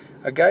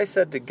A guy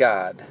said to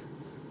God,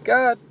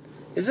 God,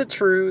 is it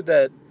true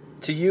that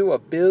to you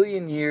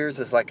 1,000,000,000 years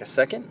is like a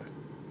second?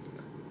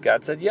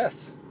 God said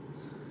yes.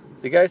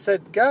 The guy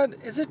said, God,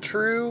 is it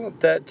true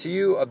that to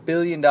you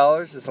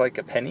 $1,000,000,000 is like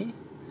a penny?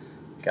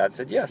 God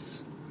said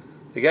yes.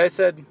 The guy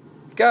said,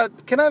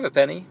 God, can I have a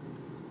penny?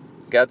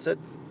 God said,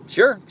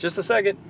 sure, just a second.